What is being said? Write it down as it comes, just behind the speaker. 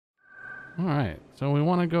Alright, so we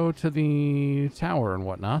want to go to the tower and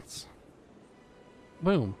whatnots.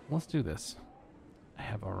 Boom, let's do this. I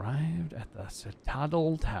have arrived at the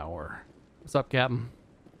Citadel Tower. What's up, Captain?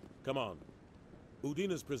 Come on.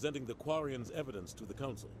 Udina's presenting the Quarian's evidence to the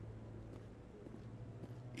Council.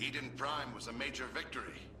 Eden Prime was a major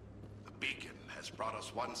victory. The beacon has brought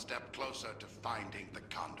us one step closer to finding the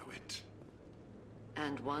conduit.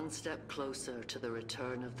 And one step closer to the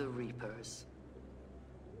return of the Reapers.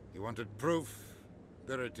 You wanted proof?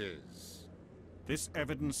 There it is. This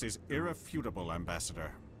evidence is irrefutable,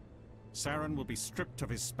 Ambassador. Saren will be stripped of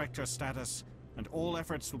his Spectre status, and all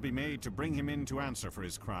efforts will be made to bring him in to answer for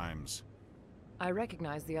his crimes. I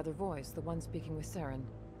recognize the other voice, the one speaking with Saren.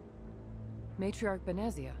 Matriarch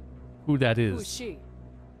Benezia. Who that is? Who is she?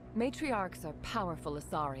 Matriarchs are powerful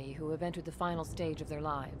Asari who have entered the final stage of their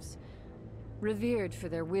lives. Revered for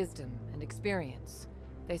their wisdom and experience,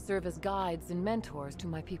 they serve as guides and mentors to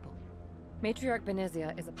my people. Matriarch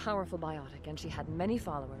Benezia is a powerful biotic, and she had many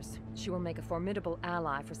followers. She will make a formidable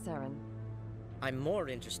ally for Saren. I'm more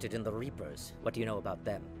interested in the Reapers. What do you know about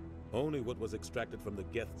them? Only what was extracted from the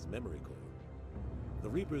Geth's memory core. The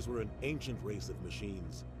Reapers were an ancient race of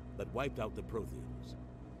machines that wiped out the Protheans.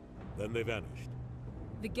 Then they vanished.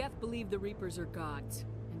 The Geth believe the Reapers are gods,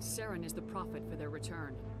 and Saren is the prophet for their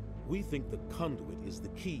return. We think the conduit is the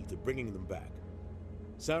key to bringing them back.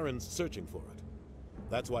 Saren's searching for it.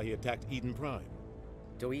 That's why he attacked Eden Prime.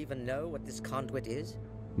 Do we even know what this conduit is?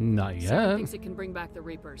 Not Saren yet. thinks it can bring back the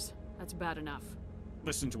Reapers. That's bad enough.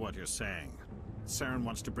 Listen to what you're saying. Saren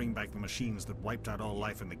wants to bring back the machines that wiped out all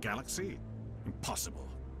life in the galaxy? Impossible.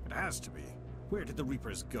 It has to be. Where did the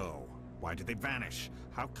Reapers go? Why did they vanish?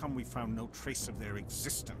 How come we found no trace of their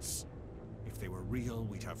existence? If they were real,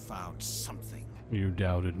 we'd have found something. You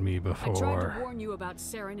doubted me before. I tried to warn you about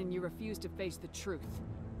Saren and you refused to face the truth.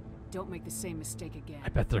 Don't make the same mistake again. I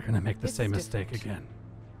bet they're gonna make the This same is mistake different. again.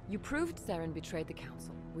 You proved Saren betrayed the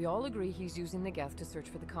Council. We all agree he's using the Geth to search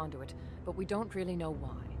for the conduit, but we don't really know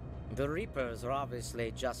why. The Reapers are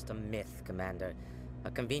obviously just a myth, Commander.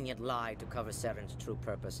 A convenient lie to cover Saren's true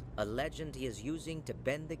purpose. A legend he is using to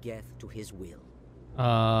bend the Geth to his will.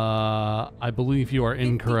 I believe you are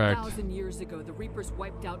incorrect. 50,000 years ago, the Reapers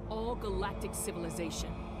wiped out all galactic civilization.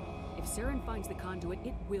 If Saren finds the conduit,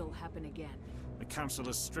 it will happen again. The Council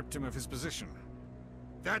has stripped him of his position.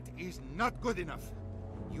 That is not good enough.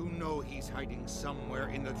 You know he's hiding somewhere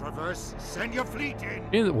in the Traverse. Send your fleet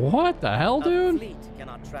in! What the hell, A dude? fleet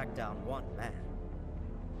cannot track down one man.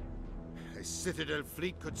 A Citadel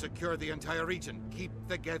fleet could secure the entire region. Keep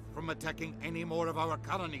the Geth from attacking any more of our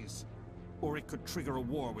colonies. Or it could trigger a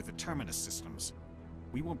war with the Terminus systems.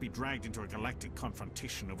 We won't be dragged into a galactic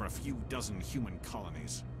confrontation over a few dozen human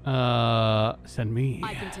colonies. Send me.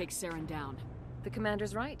 I can take Saren down. The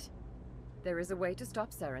Commander's right. There is a way to stop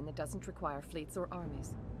Saren that doesn't require fleets or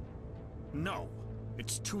armies. No,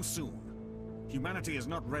 it's too soon. Humanity is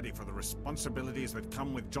not ready for the responsibilities that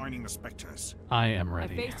come with joining the Spectres. I am I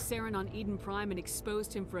ready. faced Saren on Eden Prime and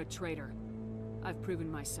exposed him for a traitor. I've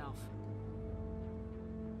proven myself.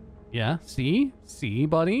 Yeah, see? See,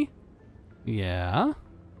 buddy? Yeah?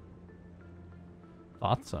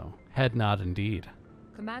 Thought so. Head nod indeed.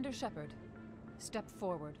 Commander Shepard, step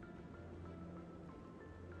forward.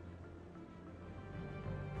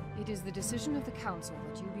 It is the decision of the Council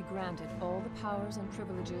that you be granted all the powers and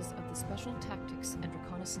privileges of the Special Tactics and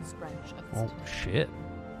Reconnaissance Branch of the Oh, Citadel. shit.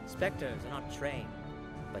 Spectres are not trained,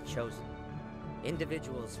 but chosen.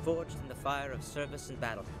 Individuals forged in the fire of service and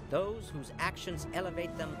battle. Those whose actions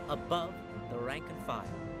elevate them above the rank and file.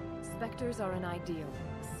 Spectres are an ideal,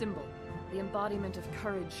 a symbol, the embodiment of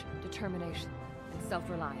courage, determination, and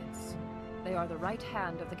self-reliance. They are the right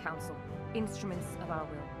hand of the Council, instruments of our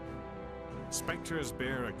will. Spectres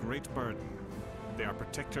bear a great burden. They are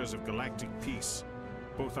protectors of galactic peace,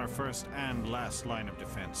 both our first and last line of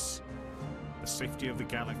defense. The safety of the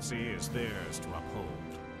galaxy is theirs to uphold.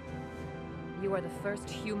 You are the first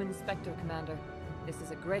human Spectre, Commander. This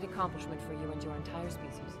is a great accomplishment for you and your entire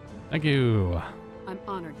species. Thank you. I'm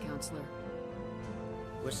honored, Counselor.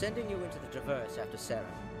 We're sending you into the Traverse after Saren.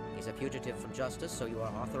 He's a fugitive from justice, so you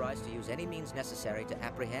are authorized to use any means necessary to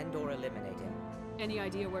apprehend or eliminate him. Any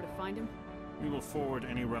idea where to find him? We will forward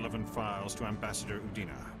any relevant files to Ambassador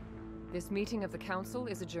Udina. This meeting of the Council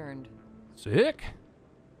is adjourned. Sick.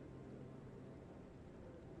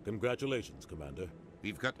 Congratulations, Commander.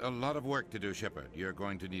 We've got a lot of work to do, Shepard. You're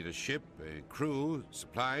going to need a ship, a crew,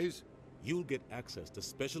 supplies. You'll get access to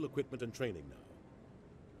special equipment and training now.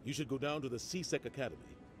 You should go down to the CSEC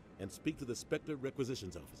Academy and speak to the Spectre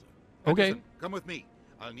Requisitions Officer. Okay. Henderson, come with me.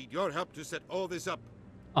 I'll need your help to set all this up.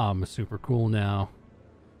 I'm super cool now.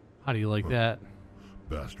 How do you like that?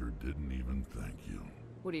 bastard didn't even thank you.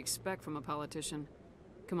 What do you expect from a politician?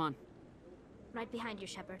 Come on. Right behind you,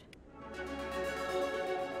 Shepard.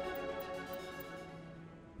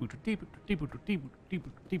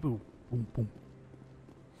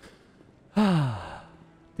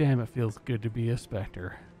 Damn, it feels good to be a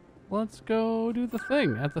Spectre. Let's go do the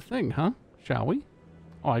thing at the thing, huh? Shall we?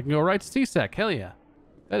 Oh, I can go right to CSEC. Hell yeah.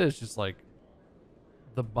 That is just like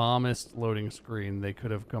the bombest loading screen they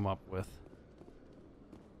could have come up with.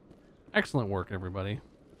 Excellent work, everybody.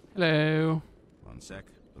 Hello. One sec.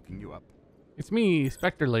 Looking you up. It's me,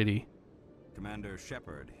 Spectre Lady. Commander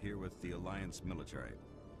Shepard, here with the Alliance military.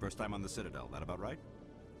 First time on the Citadel, that about right?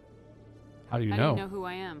 How do you How know? do you know who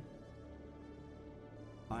I am?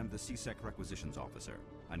 I'm the CSEC requisitions officer.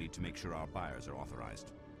 I need to make sure our buyers are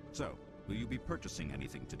authorized. So, will you be purchasing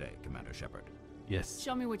anything today, Commander Shepard? Yes.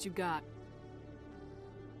 Show me what you got.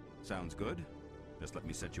 Sounds good. Just let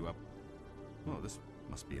me set you up. Oh, this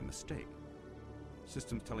must be a mistake.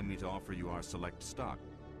 System's telling me to offer you our select stock.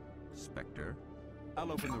 Spectre.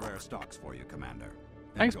 I'll open the rare stocks for you, Commander.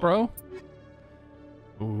 Thanks, bro.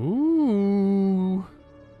 Ooh.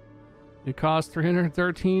 It costs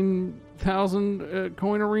 313,000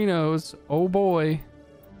 coinerinos. Oh boy.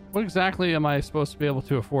 What exactly am I supposed to be able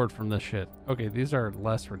to afford from this shit? Okay, these are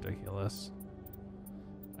less ridiculous.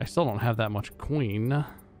 I still don't have that much coin.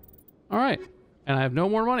 Alright. And I have no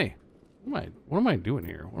more money. What am I doing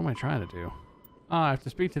here? What am I trying to do? Oh, I have to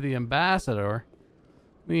speak to the ambassador.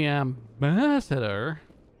 The ambassador?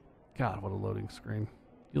 God, what a loading screen.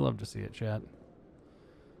 You love to see it, chat.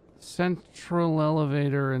 Central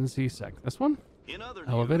elevator in CSEC. This one? In other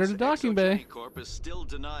Elevator news, to docking bay. Corp is still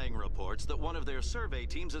denying reports that one of their survey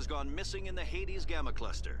teams has gone missing in the Hades Gamma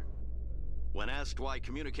Cluster. When asked why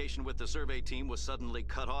communication with the survey team was suddenly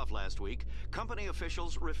cut off last week, company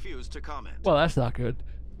officials refused to comment. Well, that's not good.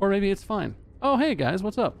 Or maybe it's fine. Oh, hey guys,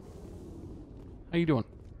 what's up? How you doing?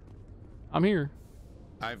 I'm here.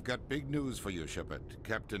 I've got big news for you, Shepard.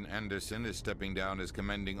 Captain Anderson is stepping down as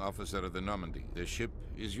commanding officer of the Normandy. The ship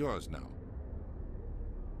is yours now.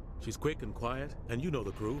 She's quick and quiet, and you know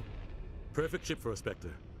the crew. Perfect ship for a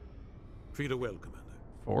Spectre. Treat her well, Commander.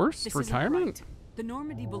 Forced This retirement? isn't right. The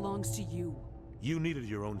Normandy belongs to you. You needed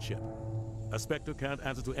your own ship. A Spectre can't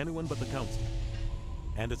answer to anyone but the Council.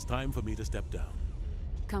 And it's time for me to step down.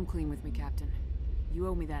 Come clean with me, Captain. You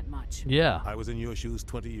owe me that much. Yeah. I was in your shoes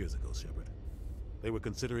 20 years ago, Shepard. They were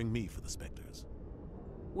considering me for the Spectres.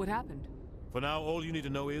 What happened? For now, all you need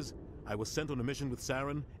to know is, I was sent on a mission with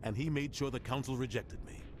Saren, and he made sure the Council rejected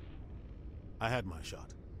me. I had my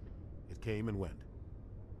shot. It came and went.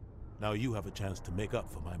 Now you have a chance to make up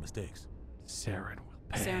for my mistakes. Saren will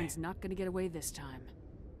pay. Saren's not gonna get away this time.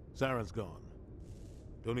 Saren's gone.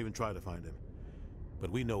 Don't even try to find him.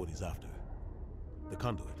 But we know what he's after. The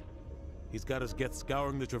conduit. He's got his Geth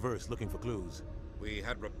scouring the Traverse looking for clues. We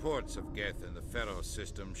had reports of Geth in the Pharaoh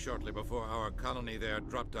system shortly before our colony there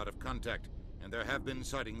dropped out of contact, and there have been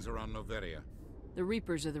sightings around Noveria. The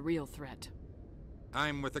Reapers are the real threat.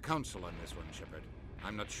 I'm with the Council on this one, Shepard.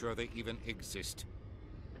 I'm not sure they even exist.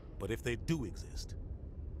 But if they do exist,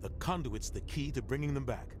 the conduit's the key to bringing them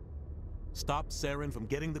back. Stop Saren from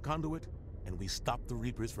getting the conduit, and we stop the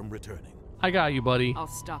Reapers from returning. I got you, buddy. I'll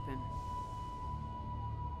stop him.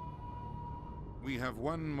 We have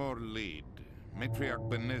one more lead. Matriarch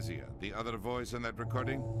Benezia, the other voice in that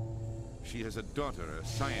recording. She has a daughter, a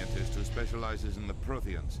scientist who specializes in the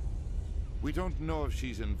Protheans. We don't know if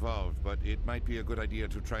she's involved, but it might be a good idea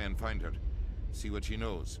to try and find her. See what she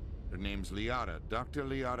knows. Her name's Liara, Dr.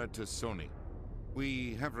 Liara Tassoni.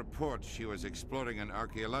 We have reports she was exploring an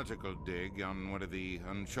archaeological dig on one of the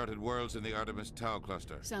uncharted worlds in the Artemis Tau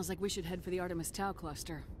cluster. Sounds like we should head for the Artemis Tau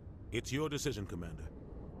cluster. It's your decision, Commander.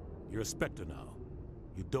 You're a Spectre now.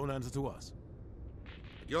 You don't answer to us.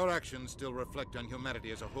 Your actions still reflect on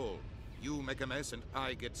humanity as a whole. You make a mess and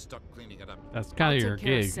I get stuck cleaning it up. That's kind of your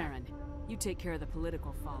gig. Take care of Saren. You take care of the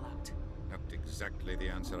political fallout. Not exactly the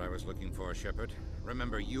answer I was looking for, Shepard.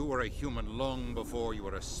 Remember, you were a human long before you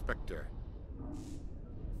were a Spectre.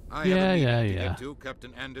 I have a meeting to get to.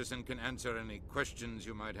 Captain Anderson can answer any questions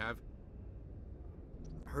you might have.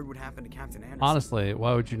 Heard what happened to Captain Anderson. Honestly,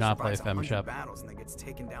 why would you not play Survives 100 FemShep? battles and then gets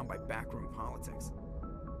taken down by backroom politics.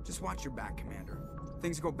 Just watch your back, Commander.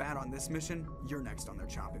 Things go bad on this mission, you're next on their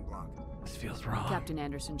chopping block. This feels wrong. Captain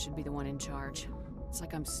Anderson should be the one in charge. It's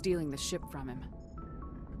like I'm stealing the ship from him.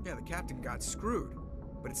 Yeah, the captain got screwed.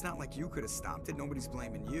 But it's not like you could have stopped it. Nobody's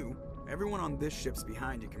blaming you. Everyone on this ship's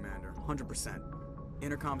behind you, Commander. 100%.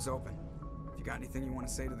 Intercom's open. If you got anything you want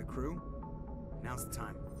to say to the crew, now's the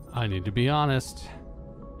time. I need to be honest.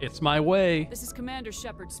 It's my way. This is Commander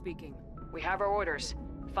Shepard speaking. We have our orders.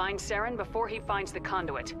 Find Saren before he finds the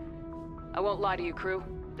conduit. I won't lie to you, crew.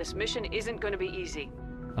 This mission isn't going to be easy.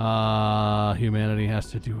 Humanity has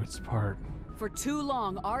to do its part. For too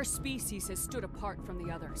long, our species has stood apart from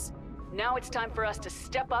the others. Now it's time for us to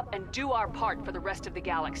step up and do our part for the rest of the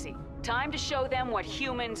galaxy. Time to show them what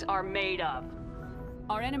humans are made of.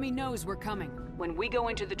 Our enemy knows we're coming. When we go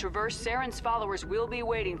into the Traverse, Saren's followers will be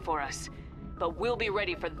waiting for us. But we'll be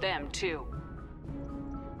ready for them, too.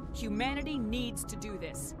 Humanity needs to do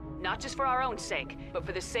this. Not just for our own sake, but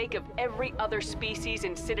for the sake of every other species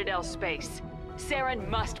in Citadel space. Saren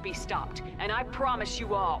must be stopped, and I promise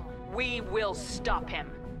you all, we will stop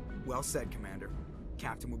him. Well said, Commander.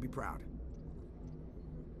 Captain will be proud.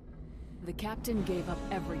 The Captain gave up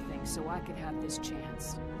everything so I could have this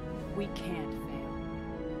chance. We can't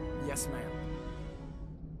fail. Yes,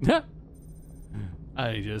 ma'am.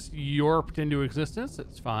 I just yorped into existence.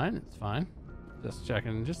 It's fine. It's fine. Just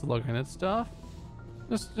checking, just looking at stuff.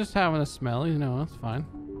 Just having a smell, you know, it's fine.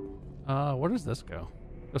 Where does this go?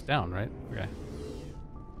 Goes down, right? Okay.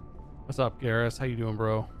 What's up, Garrus? How you doing,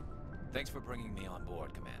 bro? Thanks for bringing me on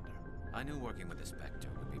board, Commander. I knew working with the Spectre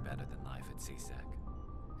would be better than life at CSEC.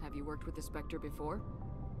 Have you worked with the Spectre before?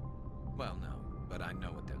 Well, no, but I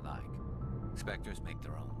know what they're like. Spectres make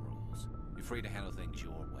their own rules. You're free to handle things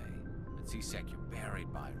your way. At CSEC, you're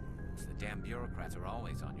buried by rules. The damn bureaucrats are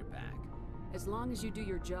always on your back. As long as you do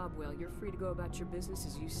your job well, you're free to go about your business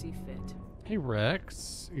as you see fit. Hey,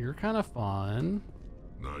 Rex. You're kind of fun.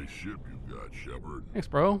 Nice ship you've got, Shepard. Thanks,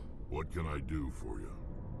 bro. What can I do for you?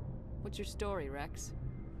 What's your story, Rex?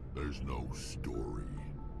 There's no story.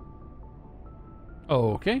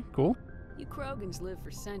 Oh, okay, cool. You Krogans live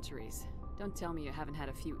for centuries. Don't tell me you haven't had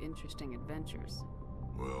a few interesting adventures.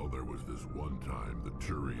 Well, there was this one time the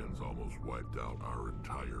Turians almost wiped out our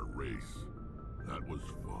entire race. That was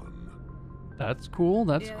fun. That's cool.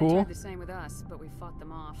 That's yeah, cool. They tried the same with us, but we fought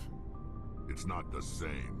them off. It's not the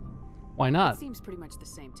same. Why not? It seems pretty much the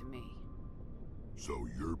same to me. So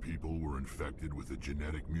your people were infected with a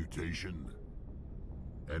genetic mutation?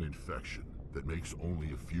 An infection that makes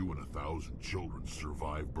only a few in 1,000 children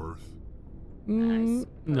survive birth?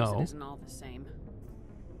 No. It isn't all the same.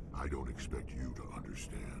 I don't expect you to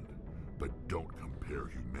understand, but don't compare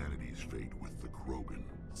humanity's fate with the Krogan.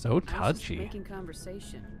 So I was just touchy. making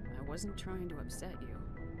conversation. I wasn't trying to upset you.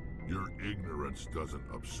 Your ignorance doesn't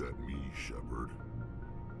upset me, Shepard.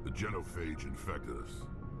 The genophage infected us,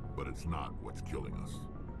 but it's not what's killing us.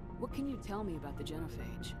 What can you tell me about the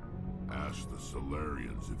genophage? Ask the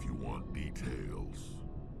Solarians if you want details.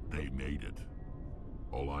 They made it.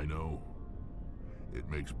 All I know, it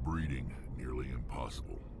makes breeding nearly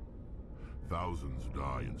impossible. Thousands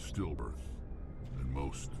die in stillbirth, and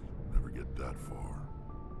most never get that far.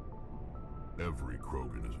 Every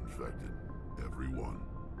Krogan is infected. Every one.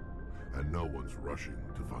 And no one's rushing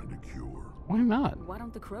to find a cure. Why not? Why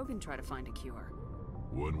don't the Krogan try to find a cure?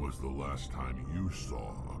 When was the last time you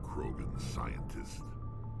saw a Krogan scientist?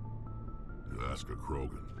 You ask a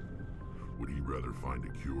Krogan, would he rather find a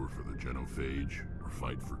cure for the genophage or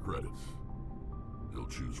fight for credits? He'll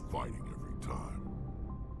choose fighting every time.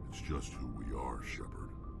 It's just who we are, Shepard.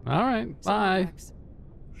 All right, bye.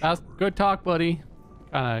 That's good talk, buddy.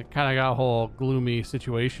 Kind of got a whole gloomy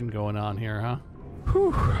situation going on here, huh?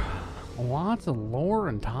 Whew. Lots of lore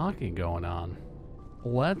and talking going on.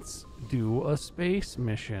 Let's do a space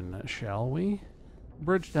mission, shall we?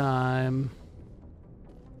 Bridge time.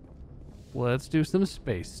 Let's do some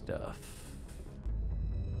space stuff.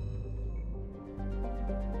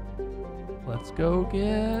 Let's go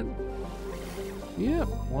get... Yep,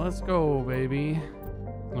 let's go, baby.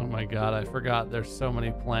 Oh my god, I forgot there's so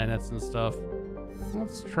many planets and stuff.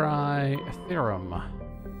 Let's try Therum.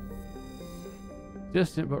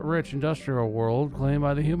 Distant but rich industrial world claimed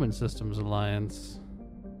by the Human Systems Alliance.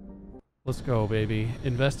 Let's go, baby.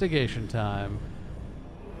 Investigation time.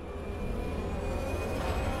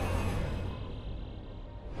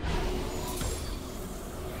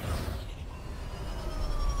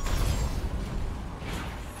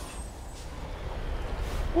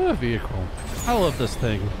 What a vehicle. I love this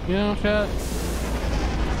thing. You know, chat?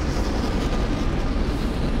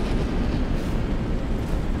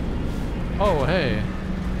 Oh, hey.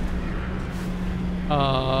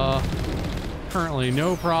 Currently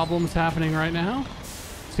no problems happening right now.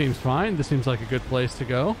 Seems fine. This seems like a good place to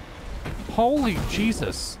go. Holy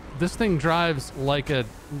Jesus. This thing drives like a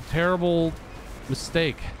terrible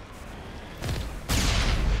mistake.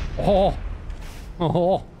 Oh.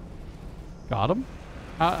 Oh. Got him?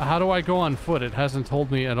 How do I go on foot? It hasn't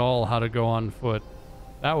told me at all how to go on foot.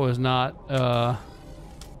 That was not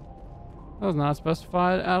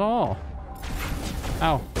specified at all.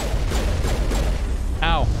 Ow.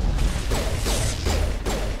 Ow.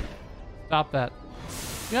 Stop that.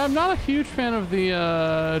 Yeah, I'm not a huge fan of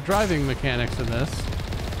the driving mechanics in this.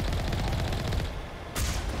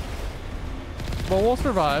 But we'll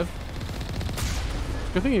survive.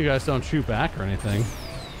 Good thing you guys don't shoot back or anything.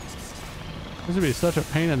 This would be such a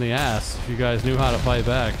pain in the ass if you guys knew how to fight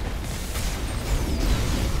back.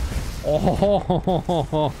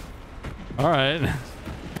 Oh, all right.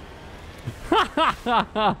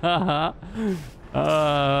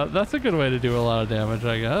 That's a good way to do a lot of damage,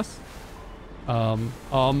 I guess.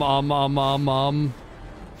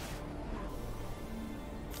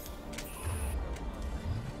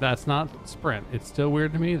 That's not sprint. It's still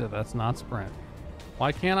weird to me that that's not sprint.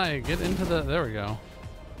 Why can't I get into the... There we go.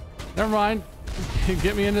 Never mind.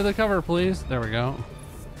 Get me into the cover, please. There we go.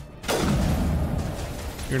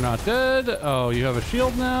 You're not dead. Oh, you have a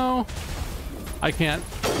shield now. I can't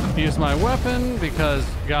use my weapon because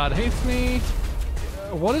God hates me.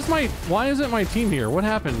 What is my... Why isn't my team here? What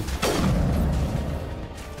happened?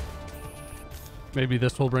 Maybe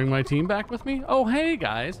this will bring my team back with me? Oh, hey,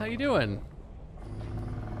 guys. How you doing?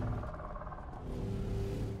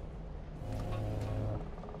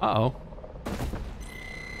 Uh-oh.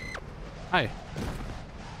 Hi.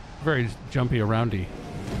 Very jumpy aroundy.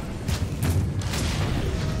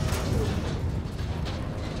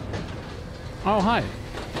 Oh, hi.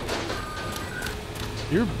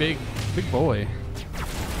 You're big boy.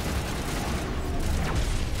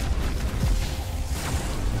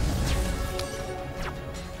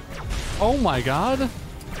 Oh my God.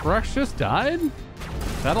 Rex just died?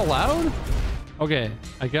 Is that allowed? Okay,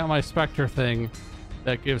 I got my Spectre thing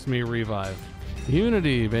that gives me revive.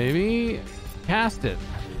 Unity, baby. Cast it.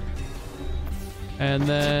 And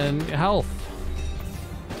then health.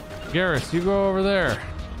 Garrus, you go over there.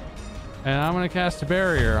 And I'm gonna cast a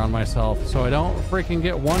barrier on myself so I don't freaking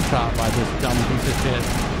get one-shot by this dumb piece of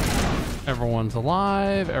shit. Everyone's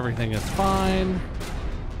alive, everything is fine.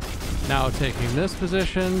 Now taking this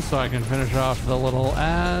position so I can finish off the little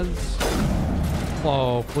ads.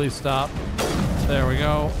 Oh, please stop. There we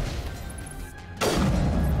go.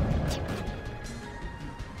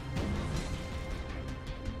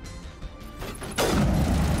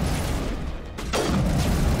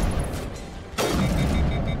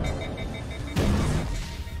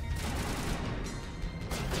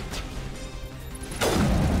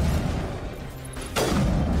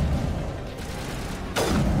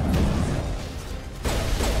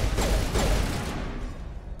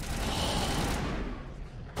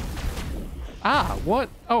 Ah, what?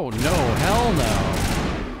 Oh, no. Hell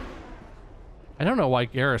no. I don't know why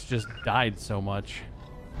Garrus just died so much.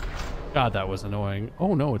 God, that was annoying.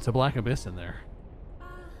 Oh, no, it's a black abyss in there.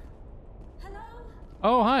 Hello?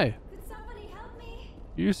 Oh, hi. Could somebody help me?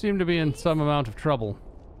 You seem to be in some amount of trouble.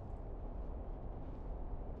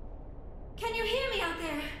 Can you hear me out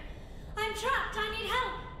there? I'm trapped. I need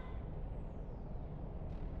help.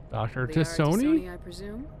 Dr. They are Tissoni? Tissoni, I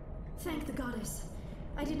presume? Thank the goddess.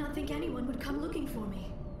 I did not think anyone would come looking for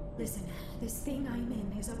me. Listen, this thing I'm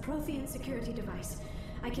in is a Prothean security device.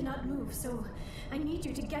 I cannot move, so I need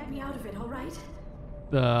you to get me out of it, all right?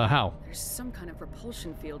 How? There's some kind of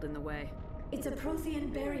repulsion field in the way. It's a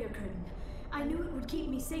Prothean barrier curtain. I knew it would keep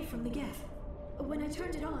me safe from the Geth. When I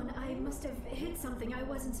turned it on, I must have hit something I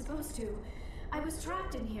wasn't supposed to. I was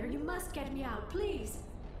trapped in here. You must get me out, please.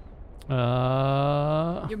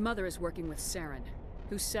 Your mother is working with Saren.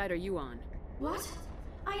 Whose side are you on? What?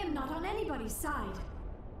 I am not on anybody's side.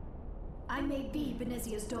 I may be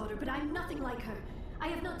Benezia's daughter, but I'm nothing like her. I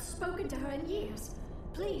have not spoken to her in years.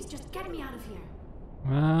 Please, just get me out of here.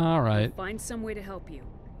 All right. Find some way to help you.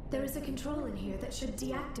 There is a control in here that should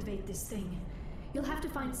deactivate this thing. You'll have to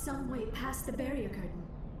find some way past the barrier curtain.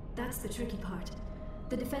 That's the tricky part.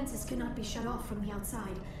 The defenses cannot be shut off from the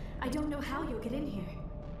outside. I don't know how you'll get in here.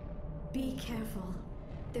 Be careful.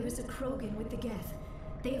 There is a Krogan with the Geth.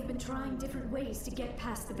 They have been trying different ways to get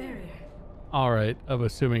past the barrier. All right. I'm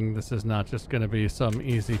assuming this is not just going to be some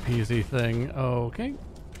easy peasy thing. Okay.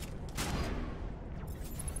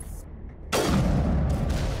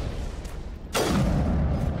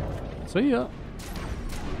 See ya.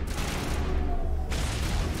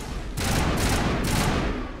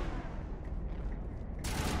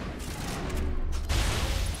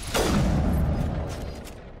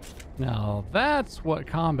 Now that's what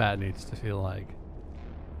combat needs to feel like.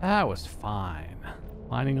 That was fine.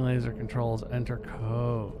 Lining laser controls, enter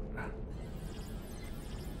code.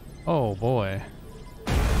 Oh boy.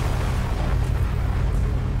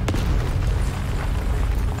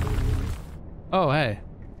 Oh hey.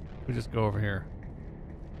 We just go over here.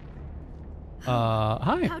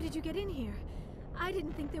 Hi. How did you get in here? I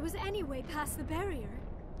didn't think there was any way past the barrier.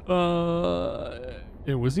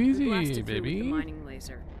 It was We easy, blasted through with baby. the mining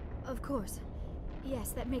laser. Of course.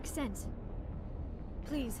 Yes, that makes sense.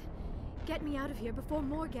 Please, get me out of here before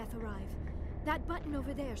more Geth arrive. That button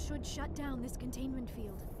over there should shut down this containment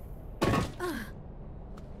field.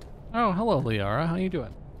 Oh, hello, Liara. How you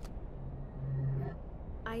doing?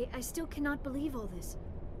 I still cannot believe all this.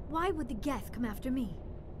 Why would the Geth come after me?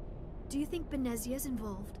 Do you think Benezia's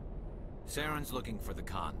involved? Saren's looking for the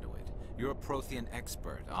conduit. You're a Prothean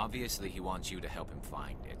expert. Obviously, he wants you to help him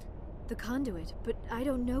find it. The conduit, but I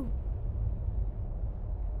don't know.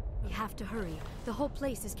 We have to hurry. The whole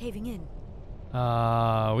place is caving in.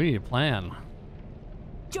 We need a plan.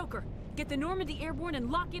 Joker, get the Normandy airborne and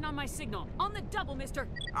lock in on my signal. On the double, mister.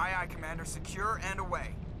 Aye, aye, Commander. Secure and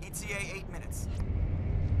away. ETA 8 minutes.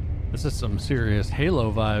 This is some serious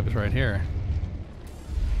Halo vibes right here.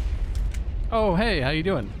 Oh, hey, how you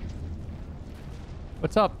doing?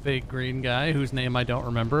 What's up, big green guy whose name I don't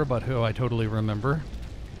remember, but who I totally remember?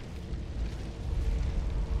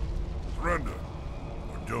 Surrender.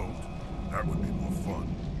 Or don't. That would be more fun.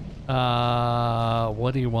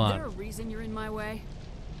 What do you Is want? there a reason you're in my way?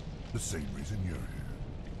 The same reason you're here.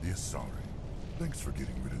 The Asari. Thanks for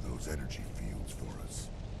getting rid of those energy fields for us.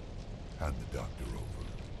 Hand the doctor over.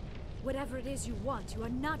 Whatever it is you want, you are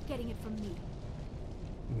not getting it from me.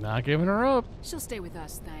 Not giving her up. She'll stay with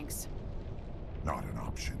us, thanks. Not an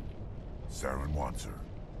option. Saren wants her,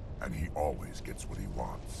 and he always gets what he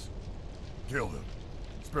wants. Kill him.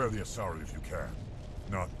 Spare the Asari if you can.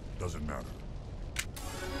 If not, doesn't matter.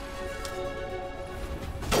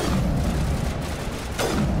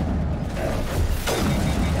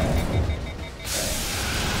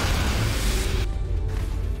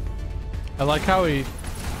 I like how he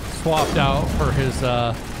swapped out for his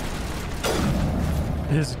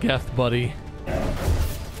Geth buddy.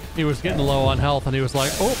 He was getting low on health and he was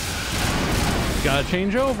like, oh, gotta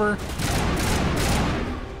change over.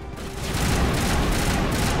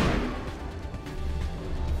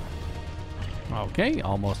 Okay,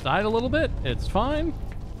 almost died a little bit. It's fine.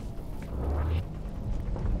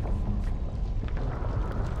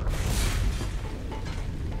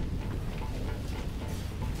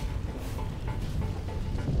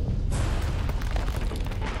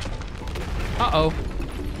 Uh-oh.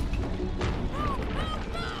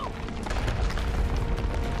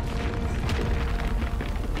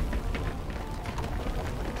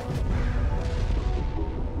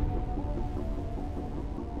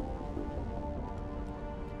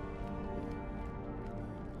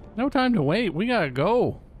 No time to wait. We gotta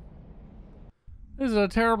go. This is a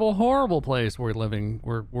terrible, horrible place we're living.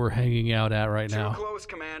 We're hanging out at right now. Too close,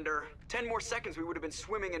 Commander. 10 more seconds, we would have been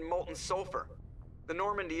swimming in molten sulfur. The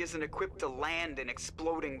Normandy isn't equipped to land in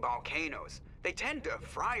exploding volcanoes. They tend to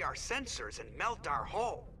fry our sensors and melt our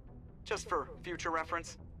hull. Just for future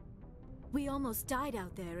reference. We almost died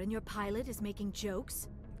out there, and your pilot is making jokes?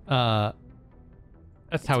 That's how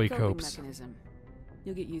he It's a coping copes. mechanism.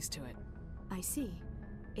 You'll get used to it. I see.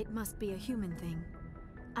 It must be a human thing.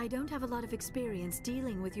 I don't have a lot of experience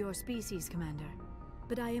dealing with your species, Commander.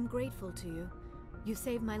 But I am grateful to you. You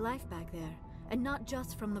saved my life back there, and not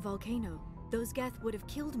just from the volcano. Those Geth would have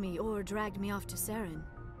killed me or dragged me off to Saren.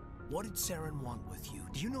 What did Saren want with you?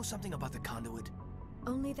 Do you know something about the conduit?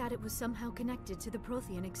 Only that it was somehow connected to the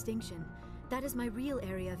Prothean extinction. That is my real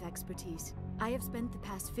area of expertise. I have spent the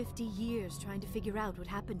past 50 years trying to figure out what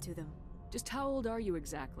happened to them. Just how old are you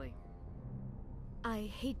exactly?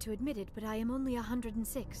 I hate to admit it, but I am only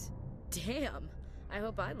 106. Damn! I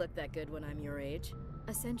hope I look that good when I'm your age.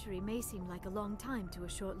 A century may seem like a long time to a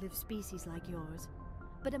short-lived species like yours.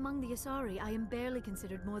 But among the Asari, I am barely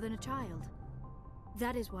considered more than a child.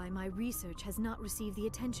 That is why my research has not received the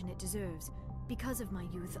attention it deserves. Because of my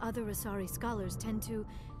youth, other Asari scholars tend to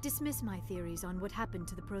dismiss my theories on what happened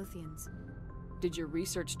to the Protheans. Did your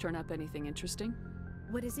research turn up anything interesting?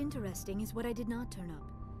 What is interesting is what I did not turn up.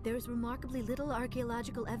 There is remarkably little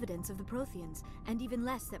archaeological evidence of the Protheans, and even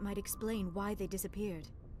less that might explain why they disappeared.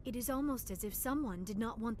 It is almost as if someone did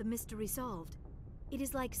not want the mystery solved. It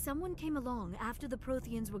is like someone came along after the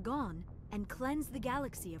Protheans were gone and cleansed the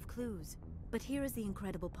galaxy of clues. But here is the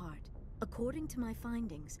incredible part. According to my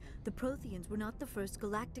findings, the Protheans were not the first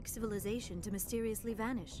galactic civilization to mysteriously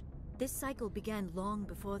vanish. This cycle began long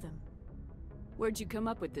before them. Where'd you come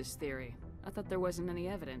up with this theory? I thought there wasn't any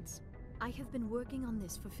evidence. I have been working on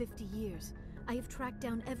this for 50 years. I have tracked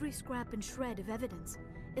down every scrap and shred of evidence.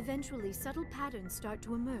 Eventually, subtle patterns start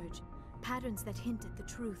to emerge, patterns that hint at the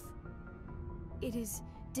truth. It is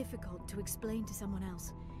difficult to explain to someone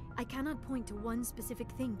else. I cannot point to one specific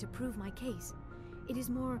thing to prove my case. It is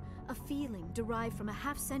more a feeling derived from a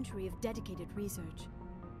half-century of dedicated research.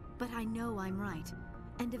 But I know I'm right,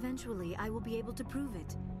 And eventually, I will be able to prove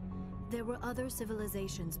it. There were other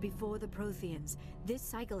civilizations before the Protheans. This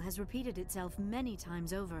cycle has repeated itself many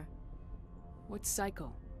times over. What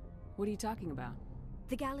cycle? What are you talking about?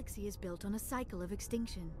 The galaxy is built on a cycle of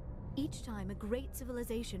extinction. Each time a great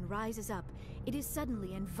civilization rises up, it is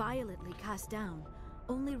suddenly and violently cast down.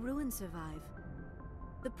 Only ruins survive.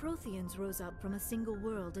 The Protheans rose up from a single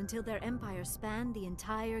world until their empire spanned the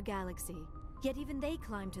entire galaxy. Yet even they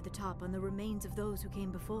climbed to the top on the remains of those who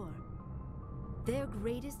came before. Their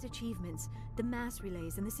greatest achievements, the mass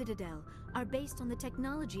relays and the Citadel, are based on the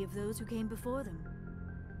technology of those who came before them.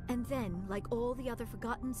 And then, like all the other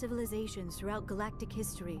forgotten civilizations throughout galactic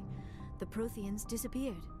history, the Protheans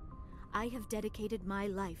disappeared. I have dedicated my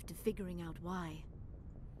life to figuring out why.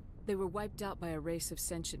 They were wiped out by a race of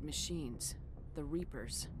sentient machines, the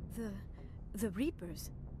Reapers. The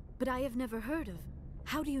Reapers? But I have never heard of.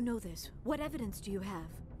 How do you know this? What evidence do you have?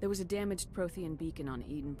 There was a damaged Prothean beacon on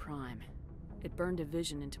Eden Prime. It burned a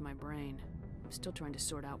vision into my brain. I'm still trying to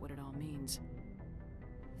sort out what it all means.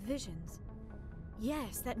 Visions?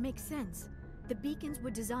 Yes, that makes sense. The beacons were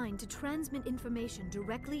designed to transmit information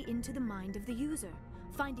directly into the mind of the user.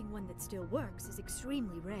 Finding one that still works is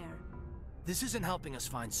extremely rare. This isn't helping us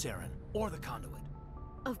find Saren, or the conduit.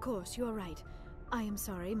 Of course, you're right. I am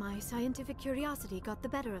sorry, my scientific curiosity got the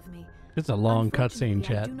better of me. It's a long cutscene,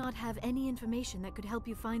 chat. I do not have any information that could help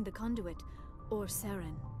you find the conduit, or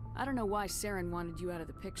Saren. I don't know why Saren wanted you out of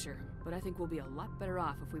the picture, but I think we'll be a lot better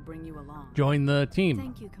off if we bring you along. Join the team.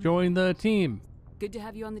 Thank you, Commander. Join the team. Good to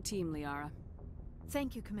have you on the team, Liara.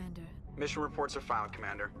 Thank you, Commander. Mission reports are filed,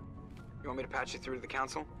 Commander. You want me to patch you through to the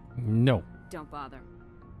Council? No. Don't bother.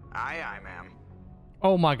 Aye, aye, ma'am.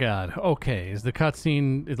 Oh my god. Okay, is the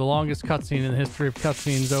longest cutscene in the history of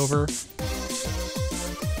cutscenes over?